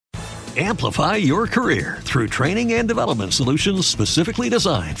Amplify your career through training and development solutions specifically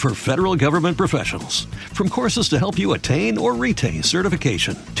designed for federal government professionals. From courses to help you attain or retain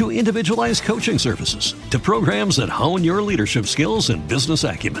certification, to individualized coaching services, to programs that hone your leadership skills and business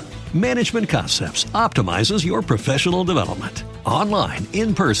acumen, Management Concepts optimizes your professional development. Online,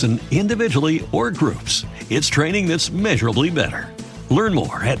 in person, individually, or groups, it's training that's measurably better. Learn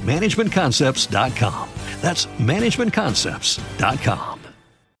more at managementconcepts.com. That's managementconcepts.com.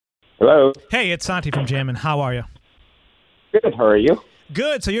 Hello. Hey, it's Santi from Jammin'. How are you? Good. How are you?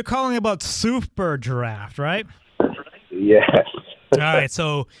 Good. So you're calling about Super Draft, right? Yes. All right.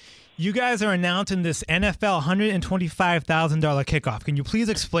 So you guys are announcing this NFL $125,000 kickoff. Can you please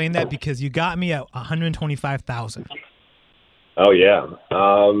explain that? Because you got me at $125,000. Oh yeah.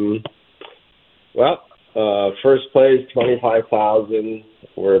 First place $25,000.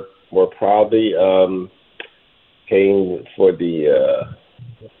 We're probably paying for the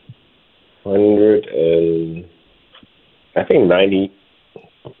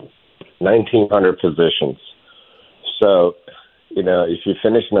 1,900 positions. So, if you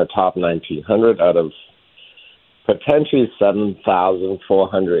finish in the top 1,900 out of potentially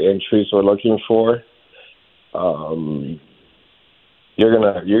 7,400 entries we're looking for, you're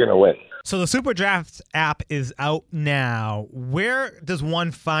gonna win. So the Super Draft app is out now. Where does one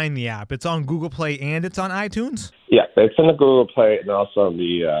find the app? It's on Google Play and it's on iTunes? Yeah, it's in the Google Play and also on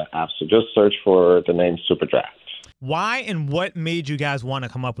the app. So just search for the name Super Draft. Why and what made you guys want to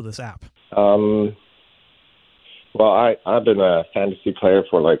come up with this app? Well, I've been a fantasy player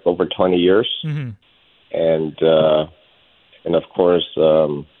for like over 20 years. Mm-hmm. And of course,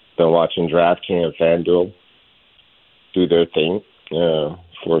 been watching DraftKings and FanDuel do their thing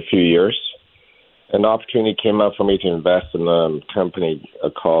for a few years. An opportunity came up for me to invest in a company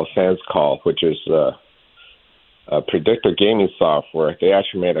called SansCall, which is a predictive gaming software. They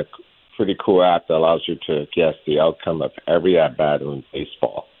actually made a pretty cool app that allows you to guess the outcome of every at-bat in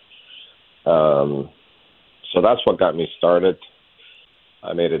baseball. So that's what got me started.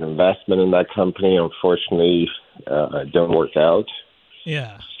 I made an investment in that company. Unfortunately, it didn't work out.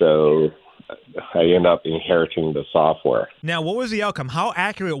 Yeah. So I ended up inheriting the software. Now, what was the outcome? How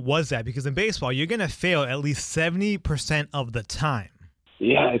accurate was that? Because in baseball, you're going to fail at least 70% of the time.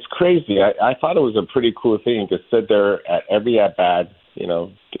 Yeah, it's crazy. I thought it was a pretty cool thing to sit there at every at-bat,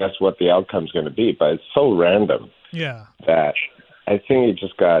 guess what the outcome's going to be. But it's so random that I think it's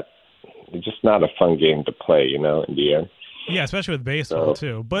just not a fun game to play, in the end. Yeah, especially with baseball,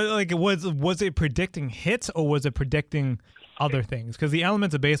 too. But, was it predicting hits or was it predicting other things? Because the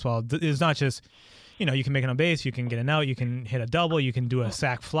elements of baseball is not just, you can make it on base, you can get an out, you can hit a double, you can do a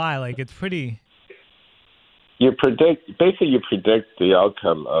sac fly. It's pretty... You predict the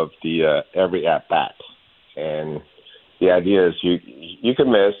outcome of the every at-bat. And the idea is you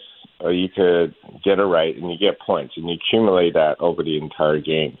can miss or you could get it right and you get points. And you accumulate that over the entire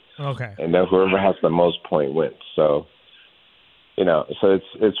game. Okay. And then whoever has the most point wins. So, so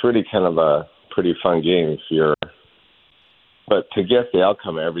it's really kind of a pretty fun game but to guess the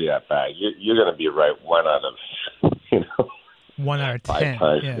outcome of every at bat, you're going to be right 1 out of, 1 out of 5 10,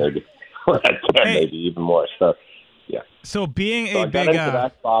 times, maybe 1 out of 10, maybe even more. So, yeah. So being I big, got into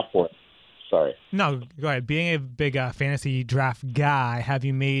that software. Sorry. No, go ahead. Being a big fantasy draft guy, have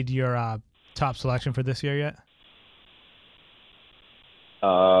you made your top selection for this year yet?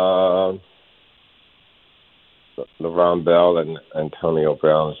 LeVron Bell and Antonio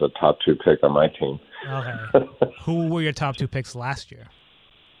Brown is the top 2 pick on my team. Okay. Who were your top 2 picks last year?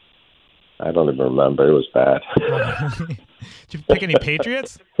 I don't even remember. It was bad. Did you pick any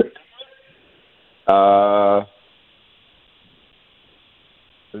Patriots?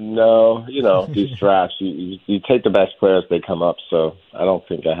 No. These drafts, you take the best players, they come up. So I don't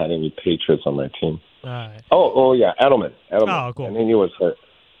think I had any Patriots on my team. All right. Oh yeah, Edelman. Oh, cool. And then he was hurt.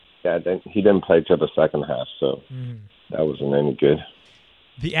 Yeah, then he didn't play till the second half, so that wasn't any good.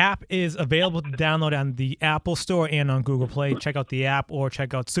 The app is available to download on the Apple Store and on Google Play. Check out the app or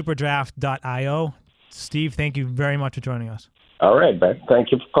check out superdraft.io. Steve, thank you very much for joining us. All right, Ben.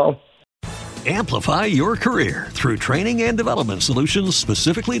 Thank you for calling. Amplify your career through training and development solutions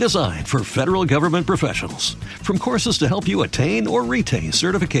specifically designed for federal government professionals. From courses to help you attain or retain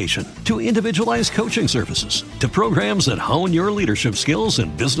certification, to individualized coaching services, to programs that hone your leadership skills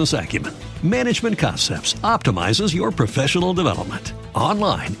and business acumen, Management Concepts optimizes your professional development.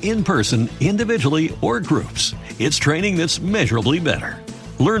 Online, in person, individually, or groups, it's training that's measurably better.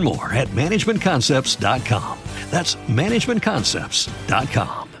 Learn more at managementconcepts.com. That's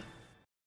managementconcepts.com.